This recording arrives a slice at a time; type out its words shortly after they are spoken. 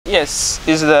Yes,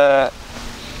 is the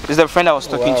friend I was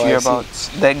talking to you about.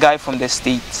 The guy from the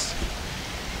States.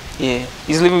 Yeah,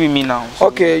 he's living with me now. So.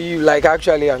 Okay, you like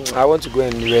actually I want to go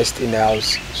and rest in the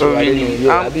house. So really?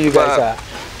 I don't know. Yeah,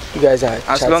 you guys are as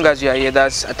chatting. long as you are here, I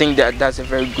think that's a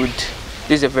very good.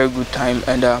 This is a very good time,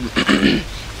 and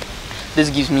this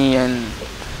gives me an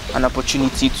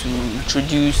opportunity to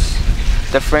introduce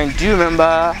the friend. Do you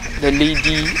remember the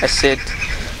lady I said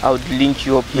I would link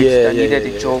you up with that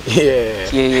needed a job?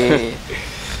 Yeah.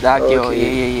 That girl,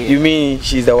 okay. Yeah. You mean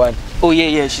she's the one? Oh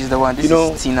yeah, she's the one. This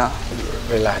is Tina.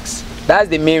 Relax. That's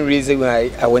the main reason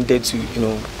why I wanted to,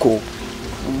 go.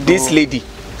 This lady.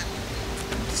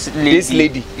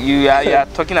 You are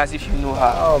talking as if you know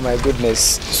her. Oh my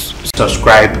goodness.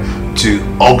 Subscribe to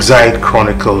OXIDE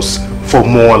Chronicles for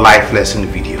more life lesson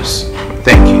videos.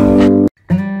 Thank you.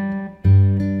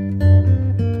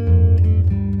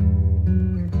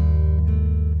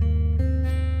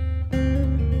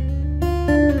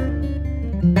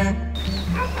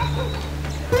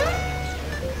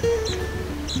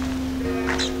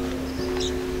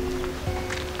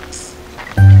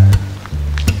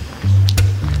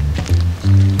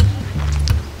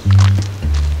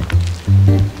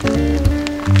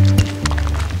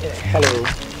 Hello.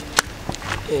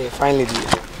 Finally,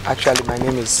 actually my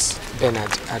name is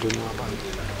Bernard. I don't know about you.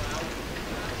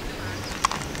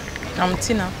 I'm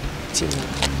Tina. Tina.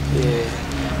 Yeah.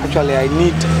 Actually, I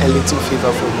need a little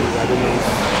favor from you. I don't know if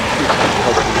you can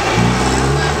help me.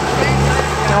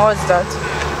 And what's that?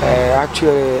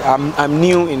 Actually, I'm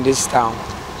new in this town,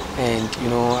 and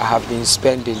I have been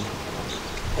spending.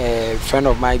 A friend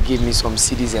of mine gave me some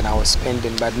CDs and I was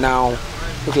spending, but now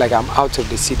look like I'm out of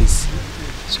the CDs.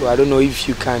 So I don't know if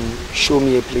you can show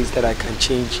me a place that I can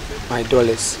change my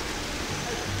dollars,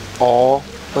 or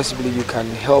possibly you can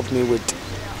help me with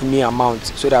any amount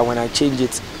so that when I change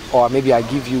it, or maybe I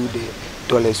give you the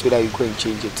dollars so that you go and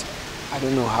change it. I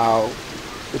don't know how,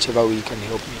 whichever way you can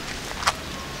help me.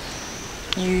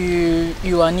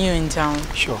 You are new in town.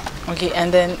 Sure. Okay,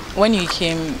 and then when you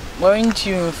came, weren't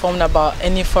you informed about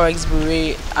any forex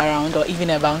bureau around or even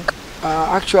a bank?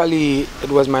 Actually, it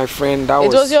was my friend.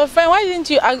 It was your friend. Why didn't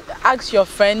you ask your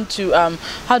friend to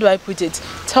how do I put it?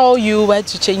 Tell you where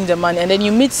to change the money, and then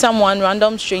you meet someone,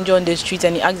 random stranger on the street,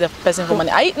 and you ask the person for money.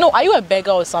 Are you a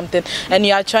beggar or something? And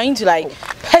you are trying to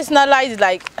personalize,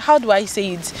 how do I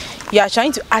say it? You are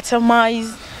trying to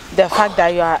atomize the fact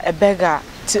that you are a beggar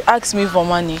to ask me for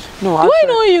money. No, do I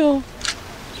know you?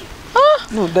 Huh?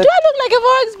 No, do I look like a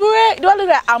forex bureau? Do I look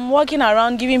like I'm walking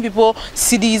around giving people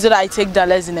CDs so that I take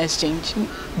dollars in exchange?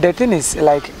 The thing is,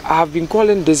 I have been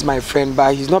calling this my friend,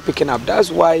 but he's not picking up.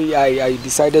 That's why I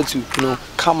decided to,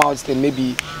 come out and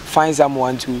maybe find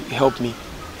someone to help me.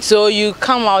 So you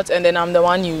come out and then I'm the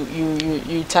one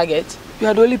you target? You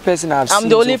are the only person I've seen. I'm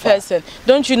the only person.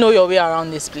 Don't you know your way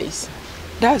around this place?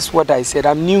 That's what I said.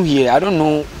 I'm new here. I don't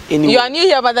know anyone. You are new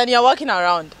here, but then you're walking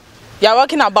around. You're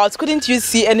walking about. Couldn't you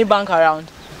see any bank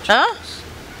around? Huh?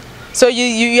 So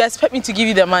you expect me to give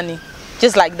you the money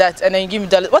just like that, and then you give me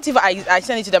dollars? What if I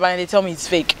send it to the bank and they tell me it's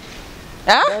fake?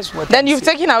 Huh? That's what then you've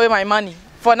taken away my money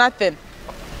for nothing.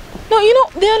 No,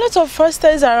 there are lots of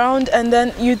fraudsters around, and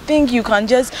then you think you can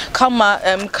just come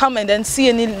and then see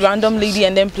any random lady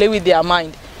and then play with their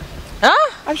mind.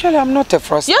 Huh? Actually, I'm not a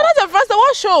fraudster. You're not a fraudster.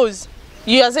 What shows?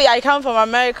 You say I come from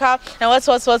America and what?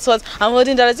 I'm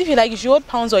holding dollars. If you like, you should hold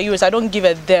pounds or euros. I don't give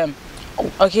a damn.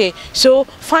 Okay, so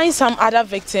find some other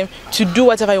victim to do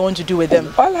whatever you want to do with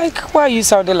them. But why are you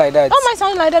sounding like that? How am I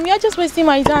sounding like that? You're just wasting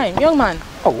my time, young man.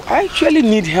 Oh, I actually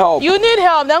need help. You need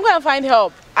help. Then I'm going to find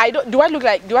help. Do I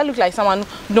look like someone?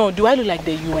 No. Do I look like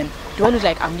the UN? Do I look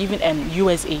like I'm giving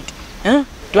US aid? Huh?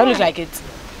 Do I look like it?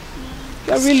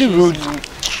 You're really rude.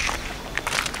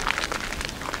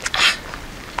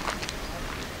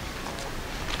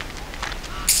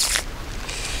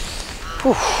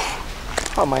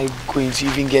 How am I going to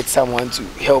even get someone to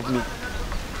help me?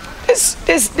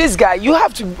 This guy, you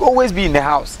have to always be in the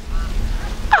house.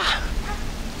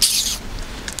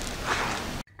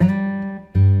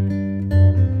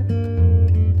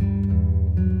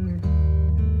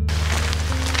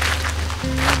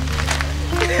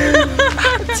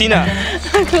 Tina,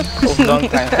 long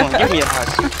time. Come on, give me a hug.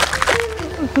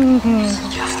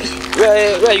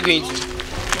 Where are you going to?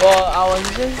 Well, I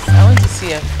want to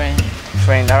see a friend.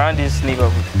 Around this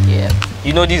neighborhood? Yeah.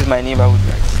 You know this is my neighborhood,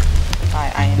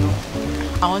 right? I know.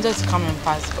 I wanted to come and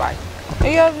pass by.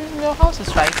 Your house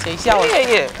is right there. You see,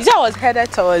 yeah. You see, I was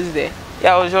headed towards there.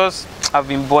 Yeah, I've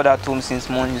been bored at home since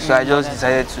morning, so I just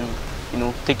decided to,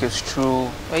 take a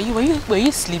stroll. Were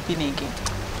you sleeping again?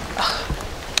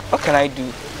 What can I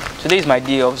do? Today is my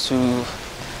day off, so...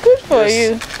 Good for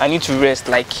you. I need to rest,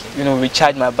 like, you know,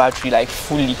 recharge my battery like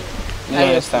fully. You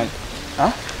understand?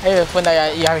 Huh? I have a phone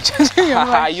that you are recharging your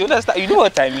battery. You understand? You know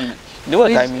what I mean? You know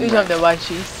what I mean? Which of the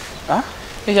batteries? Huh?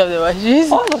 Which of the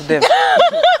batteries? All of them.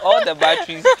 All the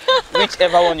batteries,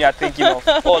 whichever one you are thinking of,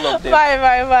 all of them.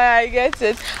 Bye, I get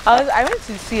it. I went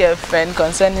to see a friend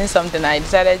concerning something. I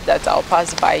decided that I'll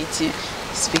pass by to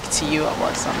speak to you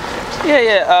about something.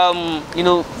 Yeah. You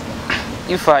know,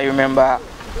 if I remember,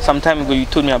 some time ago you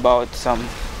told me about some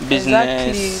business.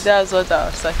 Exactly, that's what I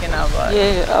was talking about.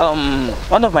 Yeah.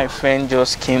 One of my friends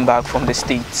just came back from the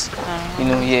States. You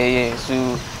know, yeah.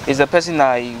 So it's a person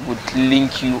I would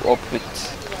link you up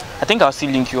with. I think I'll still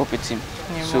link you up with him.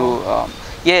 Yeah, so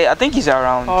yeah, I think he's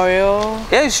around. Oh,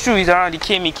 yeah, it's true. He's around. He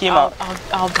came out.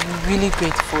 I'll be really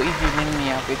grateful if you link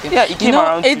me up with him. Yeah, he came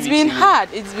around. It's been hard.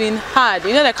 It's been hard.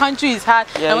 You know, the country is hard.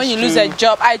 Yeah, and when you lose a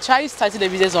job, I try starting the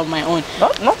business of my own.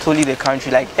 Not only the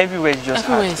country, like everywhere is just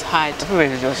everywhere is hard. Everywhere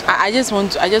is just hard. I just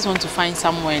want to find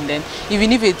somewhere, and then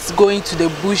even if it's going to the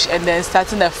bush and then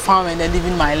starting a farm and then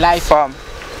living my life. Farm.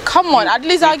 Come on, at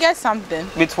least I'll get something.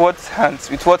 With what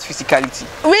hands? With what physicality?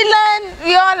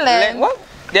 We all learn. What?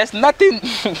 There's nothing.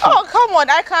 Oh, come on,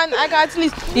 I can at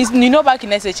least, you know, back in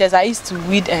SHS I used to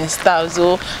weed and stuff,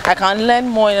 so I can learn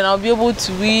more and I'll be able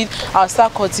to weed. I'll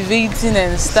start cultivating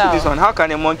and stuff. See this one, how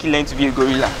can a monkey learn to be a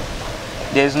gorilla?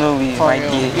 There's no way, my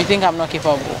dear. You think I'm not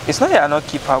capable? It's not that I'm not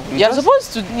capable. You are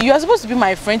supposed to be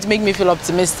my friend to make me feel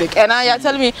optimistic, and now you're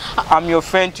telling me I'm your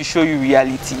friend to show you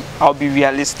reality. I'll be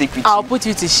realistic with you. I'll put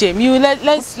you to shame.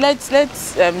 Let's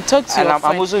talk to your friend.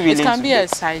 I'm also willing. It can be a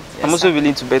side. I'm also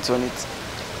willing to bet on it.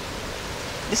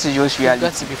 This is just reality.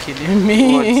 You've got to be kidding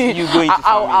me. What? You going to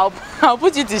I'll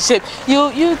put you to shame.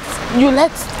 You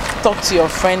let's talk to your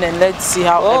friend and let's see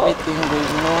how everything goes,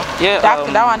 you know. Yeah.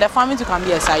 That one, the farming too can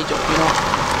be a side job, you know.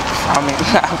 Farming.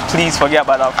 Please forget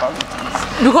about that farming.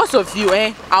 Because of you,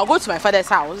 I'll go to my father's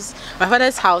house,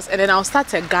 and then I'll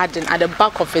start a garden at the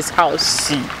back of his house.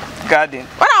 See, garden.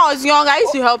 When I was young, I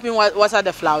used to help him water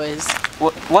the flowers.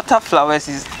 Water flowers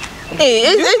is. Hey,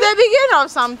 it's the beginning of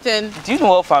something. Do you know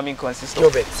what farming consists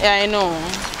of? Yeah, I know.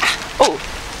 Oh,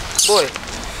 boy.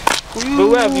 But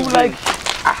where have you been?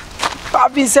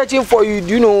 I've been searching for you. Do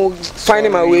you know,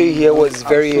 finding my way here was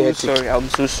very hectic. I'm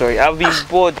so sorry. I've been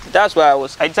bored. That's why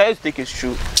I decided to take a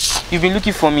stroll. You've been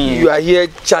looking for me. You are here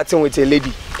chatting with a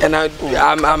lady, and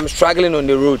I'm struggling on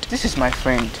the road. This is my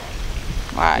friend.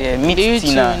 Yeah, meet do you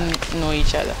Tina. two know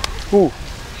each other? Who?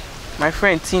 My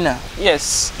friend Tina.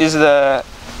 Yes, is the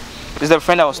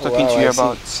friend I was talking to you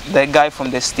about. The guy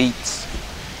from the States.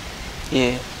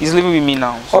 Yeah, he's living with me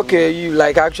now. So. Okay,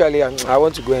 actually, I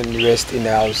want to go and rest in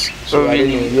the house. So I don't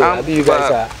know. Yeah, you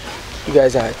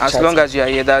guys are. As chatting. long as you are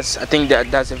here, I think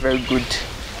that's a very good.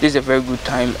 This is a very good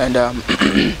time, and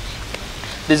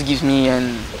this gives me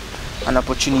an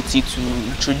opportunity to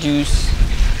introduce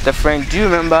the friend. Do you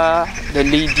remember the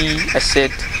lady I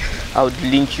said I would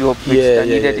link you up with that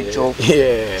needed a job?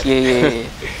 Yeah.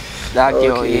 That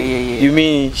girl, okay. Yeah. You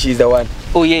mean she's the one?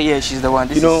 Oh yeah, she's the one.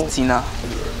 This is Tina.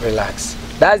 Relax.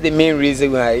 That's the main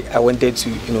reason why I wanted to,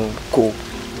 go.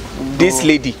 This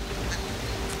lady.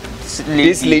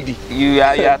 You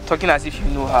are talking as if you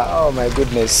know her. Oh my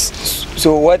goodness.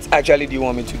 So what actually do you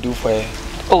want me to do for her?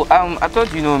 Oh, I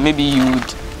thought maybe you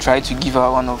would try to give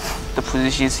her one of the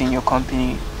positions in your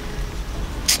company.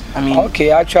 I mean. Okay,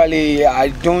 actually, I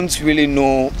don't really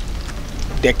know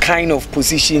the kind of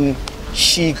position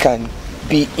she can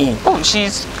be in. Oh,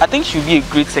 I think she'll be a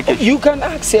great secretary. You can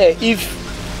ask her if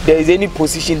there is any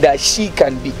position that she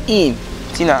can be in.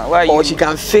 Tina, why are you? Or she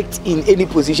can fit in any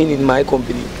position in my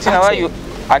company. Tina, why are you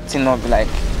acting up like?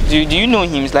 Do you know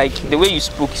him? It's like the way you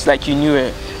spoke, it's like you knew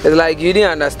her. It's like you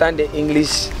didn't understand the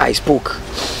English I spoke.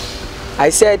 I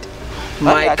said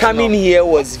my coming here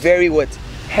was very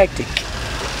hectic.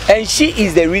 And she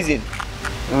is the reason.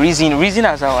 Reason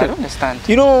as how? I don't understand.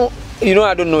 You know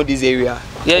I don't know this area.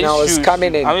 Yeah, and I was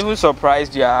coming in. I'm even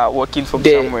surprised you are working from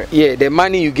somewhere. Yeah, the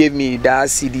money you gave me, that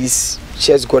CDs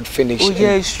just got finished. Oh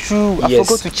yeah, it's true. I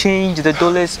forgot to change the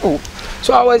dollars. Oh.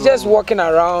 So I was just walking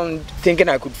around thinking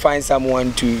I could find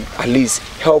someone to at least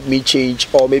help me change,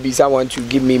 or maybe someone to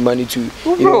give me money to.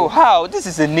 Bro, how? This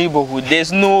is a neighborhood.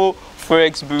 There's no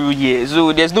Forex bureau here,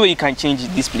 so there's no way you can change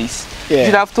this place. Yeah. You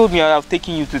should have told me. I would have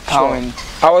taken you to town. And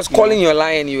I was calling your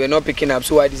line, you were not picking up,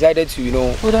 so I decided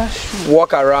to,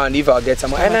 walk around if I'll get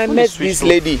someone. And I met this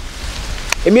lady.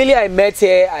 Immediately I met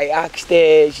her, I asked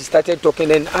her, she started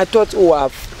talking, and I thought,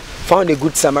 I've found a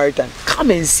good Samaritan.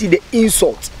 Come and see the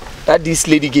insult that this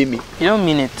lady gave me. You don't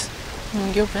mean it.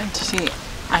 You're going to see.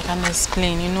 I can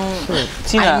explain, you know.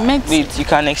 Tina, wait, you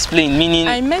can explain, meaning?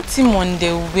 I met him on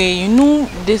the way, you know,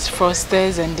 these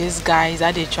fraudsters and these guys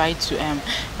that they try to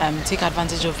take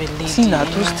advantage of a lady. Tina,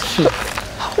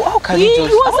 how can you just...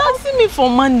 He was asking me for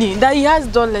money, that he has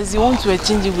dollars, he wants to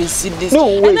exchange it with cedis. No,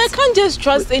 wait. And I can't just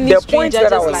trust any the stranger point that I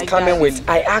just was like coming that. with,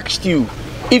 I asked you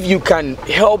if you can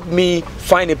help me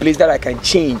find a place that I can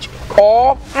change,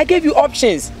 or I gave you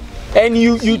options, and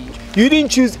you didn't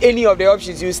choose any of the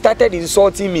options. You started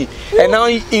insulting me, and now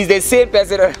he's the same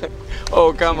person.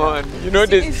 Oh, come on. You know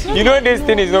this. You know this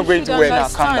thing is not going to work. Now,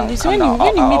 calm down,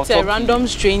 When you meet a random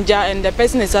stranger and the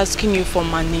person is asking you for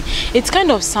money, it kind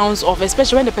of sounds off,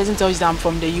 especially when the person tells you that I'm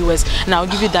from the US and I'll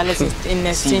give you dollars in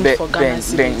exchange for Ghana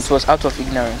cedis. Ben, it was out of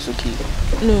ignorance, okay?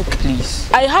 Look, please.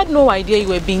 I had no idea you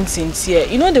were being sincere.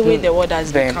 You know the way the world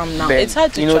has become now. It's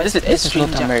hard to trust this is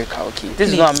not America, okay?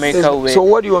 This is not America where... So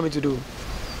what do you want me to do?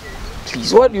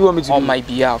 Please. What do you want me to do? On my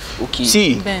behalf, okay?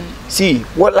 See,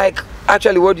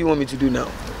 what do you want me to do now?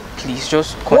 Please,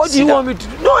 just consider. What do you want me to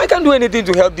do? No, I can't do anything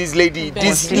to help this lady. Ben.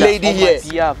 This lady here.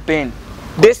 Yeah, Ben.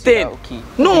 This thing. Okay.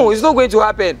 No, it's not going to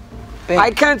happen. Ben.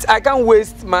 I can't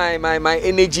waste my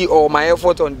energy or my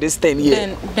effort on this thing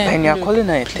here. Ben, you're calling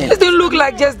her a thing. This thing look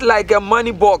like just like a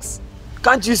money box.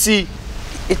 Can't you see?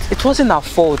 It wasn't her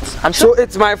fault. I'm sure. So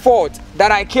it's my fault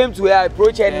that I came to her, I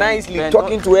approached her nicely,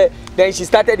 talking to her, then she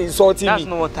started insulting me. That's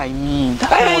not what I mean.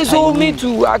 Me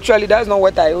too. Actually, that's not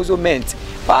what I also meant.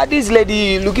 But this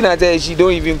lady, looking at her, she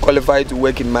don't even qualify to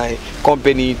work in my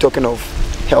company, talking of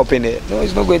helping her. No,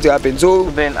 it's not going to happen. So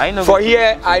Ben, I know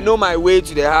I know my way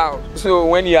to the house. So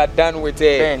when you are done with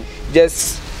her, Ben,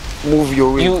 just move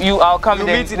your way. I'll come you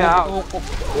then. meet in the house.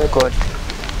 Oh God.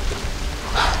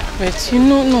 But the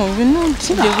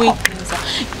way things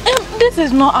are. This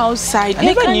is not outside. I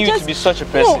never knew you to be such a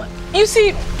person. No, you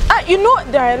see, you know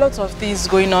there are a lot of things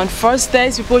going on. First,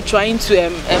 there's people trying to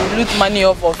loot money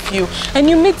off of you, and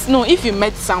if you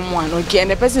met someone, okay, and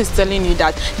the person is telling you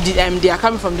that they are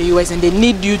coming from the US and they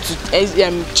need you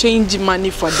to change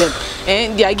money for them,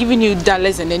 and they are giving you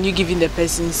dollars and then you giving the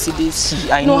person cedis.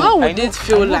 How would it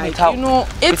feel like?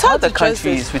 It's hard to trust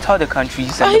us. With how the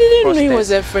countries. I didn't know he was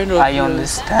a friend of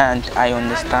yours. I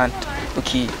understand.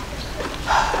 Okay.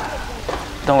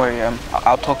 Don't worry.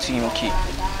 I'll talk to him. Okay.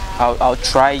 I'll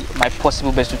try my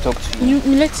possible best to talk to you.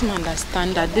 You let him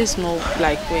understand that this is not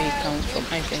like where he comes from.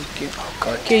 I thank you. Oh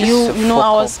God. Okay,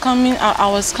 I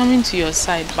was coming to your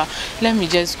side, but let me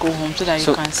just go home so that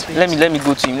you can speak. Let me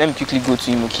go to him. Let me quickly go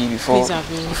to him, okay, before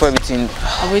everything.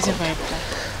 I'm waiting for your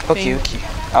reply. Okay.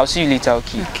 I'll see you later,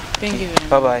 okay. Thank you very much.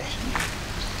 Bye-bye.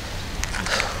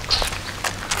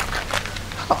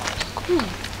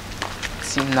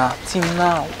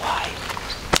 Tina, why?